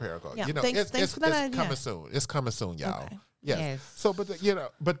on. our paragraph. Yeah, You know, thanks for that it's idea. coming soon. It's coming soon, y'all. Okay. Yes. Yes. So, but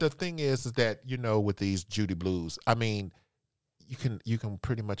but the thing is that with these Judy Blues, I mean, you can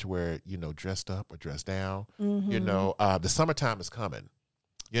pretty much wear it, dressed up or dressed down. Mhm. The summertime is coming.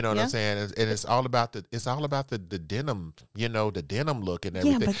 You know what Yeah. I'm saying? And it's all about the denim, the denim look and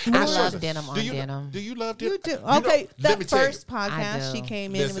Yeah, everything. but I no. love denim on Do you, denim. Do you love You denim? do. know, Okay, let that me tell you. first podcast, she do.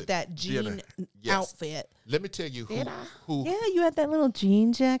 came in Listen, with that jean yes. outfit. Let me tell you Did I? who Yeah, you had that little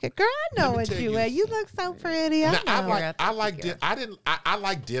jean jacket. Girl, I know Let me what tell you you. wear. You look so pretty. I Now, know. I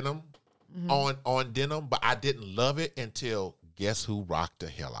like denim on denim, but I didn't love it until guess who rocked the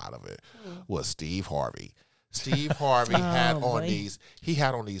hell out of it was Steve Harvey. Steve Harvey had on boy. these. He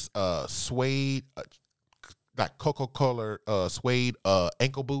had on these suede, like Coca-Cola suede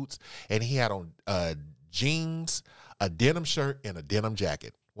ankle boots, and he had on jeans, a denim shirt, and a denim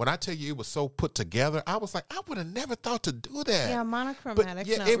jacket. When I tell you it was so put together, I was like, I would have never thought to do that. Yeah,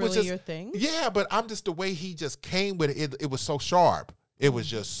 monochromatic's not it was really just your thing. Yeah, but I'm just the way he just came with it. It was so sharp. It was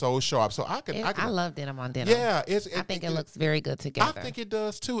just so sharp. So I I love denim on denim. Yeah, I think it looks very good together. I think it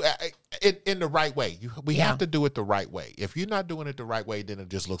does too. In the right way. We Yeah. have to do it the right way. If you're not doing it the right way, then it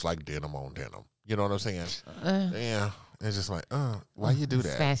just looks like denim on denim. You know what I'm saying? Yeah. It's just like, why you do It's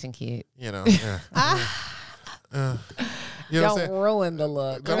that? fashion kid. You know? Yeah. You know what I'm saying? ruin the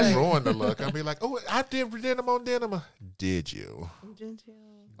look. Don't ruin the look. I'll be like, oh, I did denim on denim. Did you?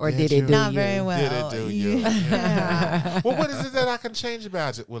 Or Did did you? it do Not you? very well. Did it do you? Yeah. Well, what is it that I can change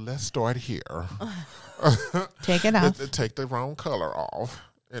about it? Well, let's start here. Take it off. Take the wrong color off.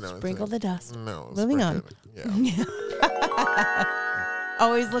 Sprinkle the dust. No. Moving on. sprinkle it. Yeah.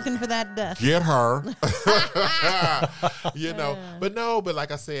 Always looking for that duck. Get her. But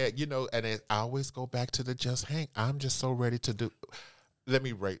like I said, and I always go back to the Just Hank. I'm just so ready to do. Let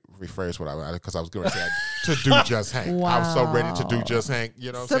me rephrase what because I was going to say to do Just Hank. I was so ready to do Just Hank.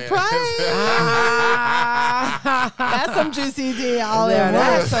 You know what I'm Surprise! saying? That's some juicy tea all in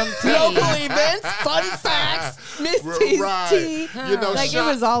That's one. some tea. Local events, fun facts, Miss T's Right. tea. Like it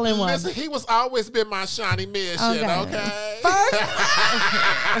was all in one. Listen, he was always been my shiny mission. Okay.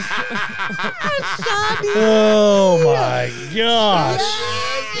 Oh my gosh.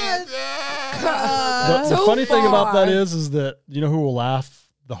 The funny thing about that is that you know who will laugh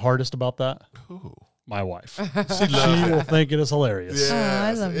the hardest about that? Who? My wife. She loves She will think it is hilarious. Yes,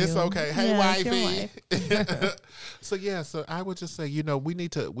 I love it's you. okay. Hey, Yeah, it's your wifey. So I would just say, we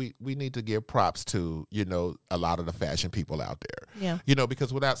need to give props to, a lot of the fashion people out there. Yeah.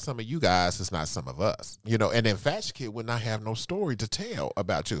 Because without some of you guys, it's not some of us. And then Fashion Kid would not have no story to tell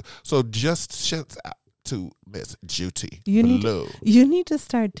about you. So just shouts out to Miss Judy Blue. You need to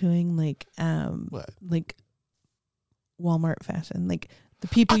start doing like What? like Walmart fashion, like the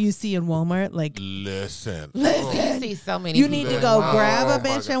people you see in Walmart, like. Listen. You see so many. You need to go Wow. grab Oh, a my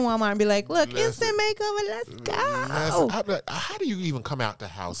bitch in Walmart and be like, look, Listen. instant makeover, let's go. Listen, I'm like, how do you even come out the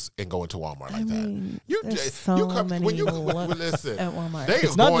house and go into Walmart like mean, that? there's so many looks listen, at Walmart. they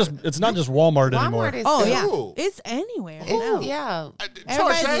It's are not going- just Walmart anymore. Walmart is Oh the- yeah, Ooh. it's anywhere. It's- now. yeah.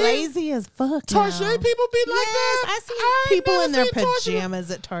 Everybody's Tarjay? lazy as fuck. Tarjay now. people be like Yes, that. I see ain't people never in their seen Tarjay.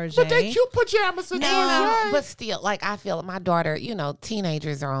 pajamas at Tarjay. But they cute pajamas in No. Tarjay. But still, like I feel my daughter, teenagers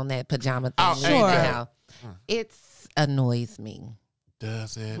are on that pajama thing Oh, Sure. now. It annoys me.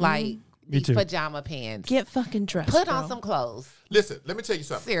 Does it? Like these too. pajama pants. Get fucking dressed. Put bro. on some clothes. Listen, let me tell you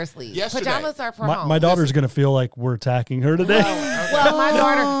something. Seriously. Yesterday- Pajamas are for My, home. my daughter's going to feel like we're attacking her today. Well,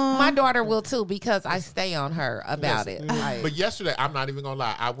 my daughter will too because I stay on her about it. Like, But yesterday, I'm not even gonna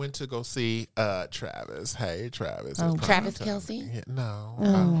lie. I went to go see Travis. Hey, Travis. It's Travis prime time. Kelce? Yeah,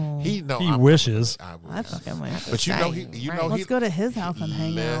 no, He I'm- wishes. I I wish. fucking wish. But you know he. Let's go to his house and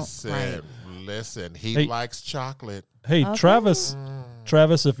hang out. Listen. He Hey. likes chocolate. Hey, Okay.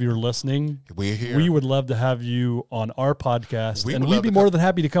 Travis, if you're listening, We're here. we would love to have you on our podcast, We and would we'd love be to more come- than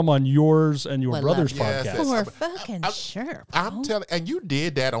happy to come on yours and your Would brother's love to. Yes, podcast. For fucking sure. I'm telling, and you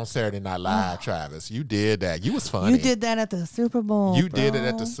did that on Saturday Night Live, Travis. You did that. You was funny. You did that at the Super Bowl. You did it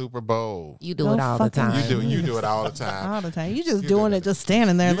at the bro. Super Bowl. you do No it all the fucking time. You do it all the time. all the time. You just You doing do it, just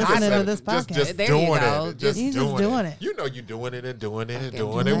standing there You just listening to said- this podcast. Just There you doing go. it. Just You just doing it. You know you doing it and doing it and Okay,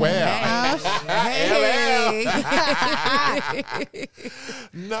 doing do it it. well. Hey.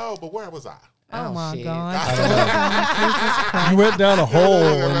 No, but where was I? Oh my shit. God. You went down a hole.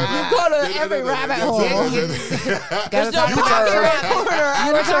 And You go to every rabbit hole. Gotta talk about Travis.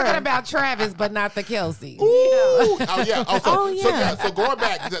 You were talking about Travis, but not the Kelsey. Oh yeah. yeah. So going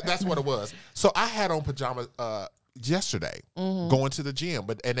back, that's what it was. So I had on pajamas yesterday, going to the gym,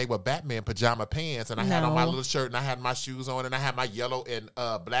 and they were Batman pajama pants, and I had on my No. little shirt, and I had my shoes on, and I had my yellow and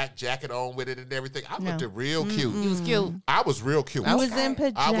black jacket on with it and everything. I looked real cute. You was cute. I was real cute. I was in I was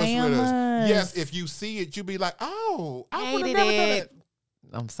with us. pajamas. Yes, if you see it, you be like, oh, I would have Hated never done it. it.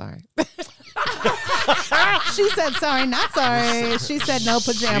 I'm sorry. She said sorry, not sorry. She said no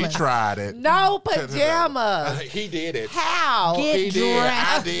pajamas. She tried it. No pajamas. He did it. How? Get He did. I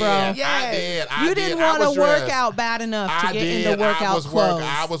dressed, did. bro. I Yes. did. I You did. didn't I want to was work dressed. out bad enough to I get did. into workout clothes.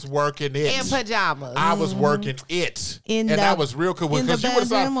 I was working it. In pajamas. I was working it. In and the- that was real cool. in the Because you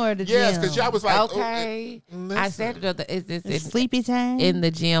was like, bedroom or the yes, gym? because y'all was like, Okay. I said, is this It's sleepy time. in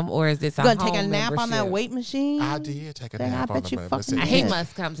the gym or is this you a gonna home take a nap on that membership? weight machine? I did take a Then nap I on bet the you membership. fucking He did.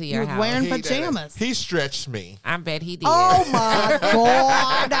 must come to You your was house. wearing He did. pajamas. He stretched me. I bet he did. Oh my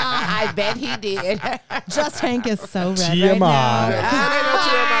god! I bet he did. Just Hank is so red TMI.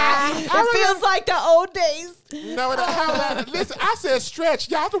 right now. It feels like the old days. No, listen, I said stretch.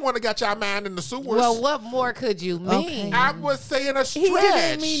 Y'all the one that got y'all mind in the sewers. Well, what more could you mean? I was saying a stretch. He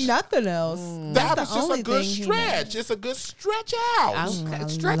didn't mean nothing else. That That's was the just a only good thing he stretch. It's a good stretch out. Okay,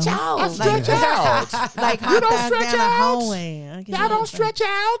 stretch I out. stretch out. Like You hot don't dog stretch down the out? hallway. I can Y'all don't imagine. stretch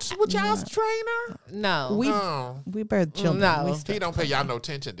out with y'all's trainer? No. We birth children. No. We He stretch. don't pay y'all no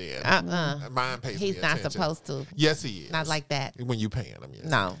attention then. Mine pays me He's not attention. supposed to. Yes, he is. Not like that. When you paying him, yes.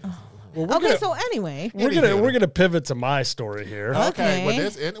 No. well, we're Okay, gonna, so anyway, we're gonna pivot to my story here. Okay, well, Okay.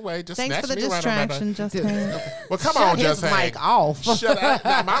 this anyway. Just thanks snatch for the me right on distraction, just Hank. Well, come Shut on, his just hang. mic off. Shut up.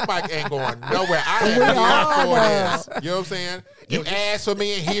 Now, my mic ain't going nowhere. I am here for this. You know what I'm saying? You asked for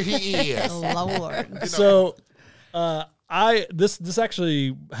me, and here he is. Lord. So, this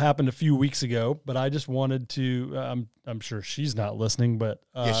actually happened a few weeks ago, but I just wanted to. I'm sure she's not listening, but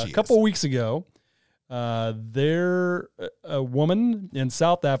Yes, she a couple is. weeks ago, They're a woman in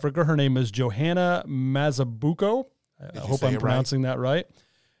South Africa. Her name is Johanna Mazabuko. I hope I'm pronouncing that right.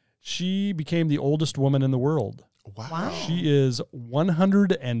 She became the oldest woman in the world. Wow. She is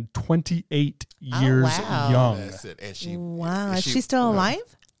 128 years wow. young. That's it. And she, Wow. Is she still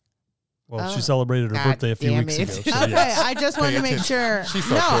alive? Well, she celebrated her God birthday a few damn weeks it. ago. So Okay, yes. I just wanted to make sure. She's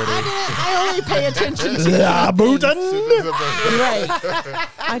so no, pretty. I only pay attention to Yeah, Bhutan. right.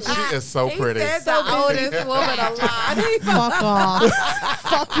 I She just is so pretty. The oldest woman alive. fuck off.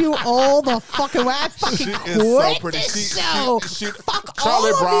 Fuck you all the fucking way. I fucking She quit is so pretty. this show. Charlie all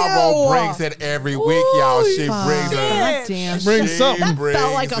of Bravo you. brings it every week, y'all. She Fuck. brings it. God damn. Brings something. brings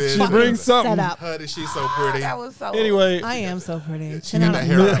Felt like a it. fucking brings something. setup. Honey, she's so pretty. That was so. Anyway, I am so pretty. She 10 got out that of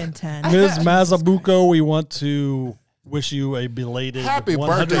hair. fucking 10. Ms. Mazabuko, we want to wish you a belated Happy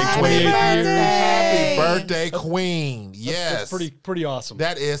birthday, 128 Queen. years. Happy birthday, Queen. Yes. That's pretty awesome.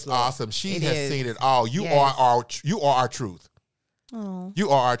 That is awesome. She It has is. seen it all. You Yes. are our truth. Oh. You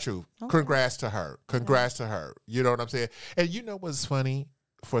are our truth. Congrats to her. Congrats to her. You know what I'm saying? And you know what's funny?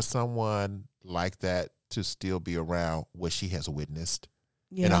 For someone like that to still be around what she has witnessed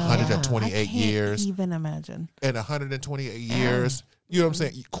Yeah. in 128 I can't years. even imagine. In 128 years. You know what I'm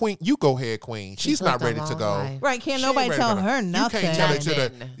saying? Queen, you go ahead, Queen. She's not lived a ready to long go. life. Right, can't She nobody ain't ready tell to go. her nothing. You can't tell it to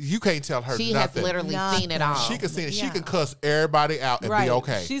Nothing. the, you can't tell her She nothing. has literally seen it all. She can see it. She Yeah. can cuss everybody out and right. be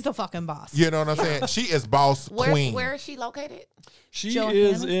okay. She's the fucking boss. You know what I'm saying? She is boss queen. Where is she located? She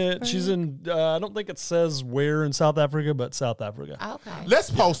Johannesburg? she's in, I don't think it says where in South Africa, but South Africa. Okay.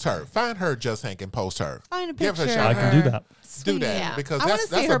 Let's post her. Find her, Just Hank, and post her. Find a Give her picture. a I shout can out. do that. Do that Yeah. because I want that's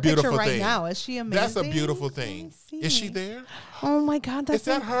to see a her beautiful picture right thing. now. Is she amazing? That's a beautiful Let me thing. see. Is she there? Oh my God, that's Is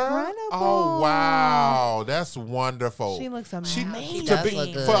that incredible. her? Oh wow, that's wonderful. She looks She amazing. to does be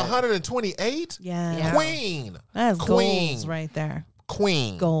look good. for 128. Yeah. Yeah. Queen, That's Queen. goals right there.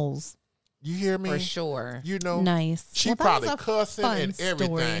 Queen. Goals. You hear me? For sure. You know, Nice. She Well, that probably was a cussing fun and story,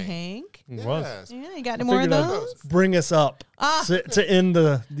 everything. Hank. It was. Yes. Yeah, you got any I more of figured I'd those? bring us up Ah. to end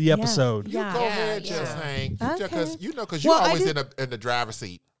the episode. You Yeah. go Yeah, ahead, yeah. Just Hank. Okay. Because you're Well, I always did- in the driver's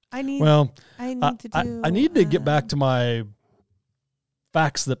seat. I need. Well, I need to do. I need to get back to my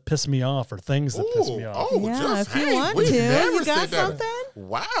facts that piss me off or things that piss me off. Yeah, Just if you Hank, want we've to. never You got said that. something?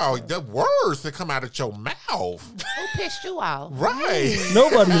 Wow, the words that come out of your mouth. Who pissed you off? Right.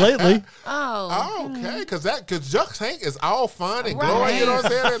 Nobody lately. Oh. Okay, because Just Hank is all fun and Right. glowing. You know what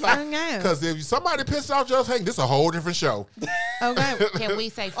I'm saying? Okay. Because if somebody pissed off Just Hank, this is a whole different show. Okay. Can we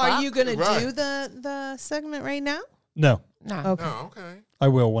say fuck? Are you gonna Right. do the segment right now? No, No. Okay. Oh, okay. I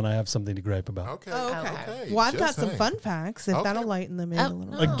will when I have something to gripe about. Okay. Oh, okay. Okay. Well, I've got Just some Hank. fun facts if Okay. that'll lighten the mood a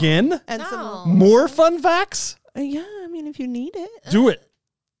little. no. bit. Again? And No. some. More fun facts? Yeah, I mean, if you need it. Do it.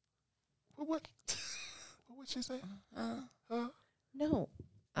 What would she say? No,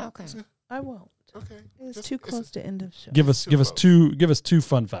 Okay. I won't. Okay. It's Just- too close to end of show. Give us two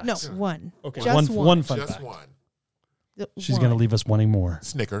fun facts. No, one. Okay, Just one fun Just fact. one. She's going to leave us wanting more.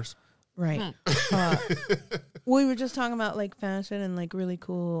 Snickers. Right. We were just talking about like fashion and like really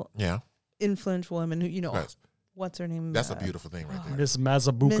cool, Yeah. influential women who, you know, Right. what's her name? That's a beautiful thing right there. Miss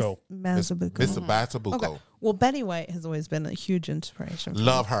Mazabuko. Miss Mazabuko. Miss Basabuco. Okay. Well, Betty White has always been a huge inspiration. For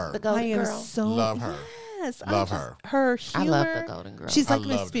Love me. her. The I Golden am Girl. so Love her. Yes, Love I her. Her I humor. love the Golden Girl. She's I like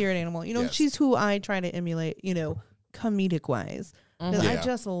my loved spirit animal. You know, Yes. she's who I try to emulate. You know, comedic wise. 'Cause I Yeah.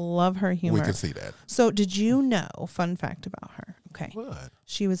 just love her humor. We can see that. So, did you know? Fun fact about her. Okay, What?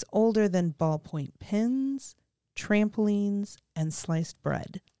 she was older than ballpoint pens, trampolines, and sliced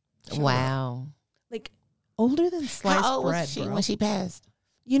bread. Wow. Like older than sliced How old bread. was she bro. when she passed?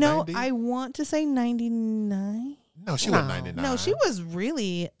 You know, 90? I want to say 99. No, she No. was 99. No, she was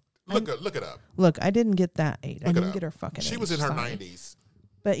really. Look it up. Look, I didn't get that age. I Look it didn't up. get her fucking She age, was in her sorry. 90s.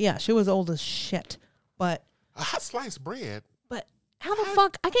 But yeah, she was old as shit. But A hot sliced bread. how the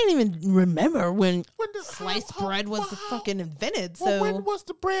fuck? I can't even remember when When the sliced bread was fucking invented. Well, So when was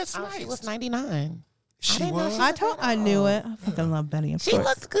the bread Oh, sliced? she was 99. She didn't know was. I knew it. I fucking love Betty. Of She course.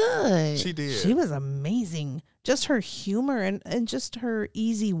 looked good. She did. She was amazing. Just her humor and just her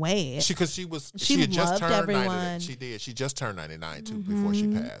easy way. Because she was. She She had just loved turned everyone. 99. She did. She just turned 99 too before she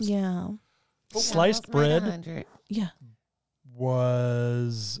passed. Yeah. Sliced bread 100. Yeah.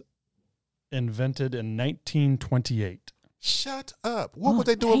 was invented in 1928. Shut up. What Oh, were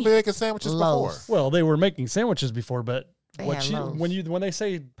they doing dang. making sandwiches Loaves. before? Well, they were making sandwiches before, but They what had she loaves. when they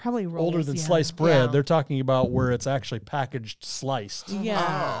say Probably rolls, older than yeah. sliced bread, Yeah. they're talking about where it's actually packaged sliced.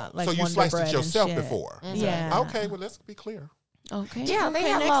 Yeah. Oh, like so you Wonder sliced Bread it and yourself shit. before? Yeah. Okay, well, let's be clear. Okay. Yeah, they okay,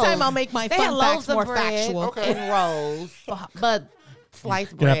 had next loaves. time I'll make my They had fun loaves facts of more bread factual. Okay. and rolls. Fuck. But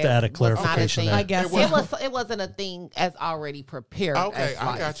sliced You're bread. gonna have to add a was not clarification thing. there. I guess it wasn't a thing as already prepared. Okay, as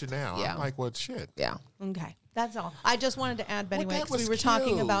I got sliced. you now. Yeah. I'm like, well, shit. Yeah. Okay, that's all. I just wanted to add Betty Well, White that because we were was talking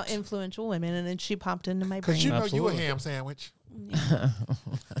cute. about influential women, and then she popped into my brain. Because you know Absolutely. you a ham sandwich.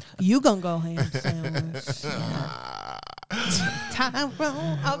 You gonna go ham sandwich?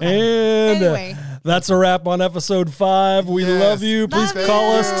 Tyrone. Okay. And Anyway. that's a wrap on episode 5. We Yes. love you. Please Love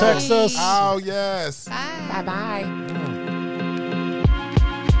call you. us, text us. Oh, yes. Bye bye.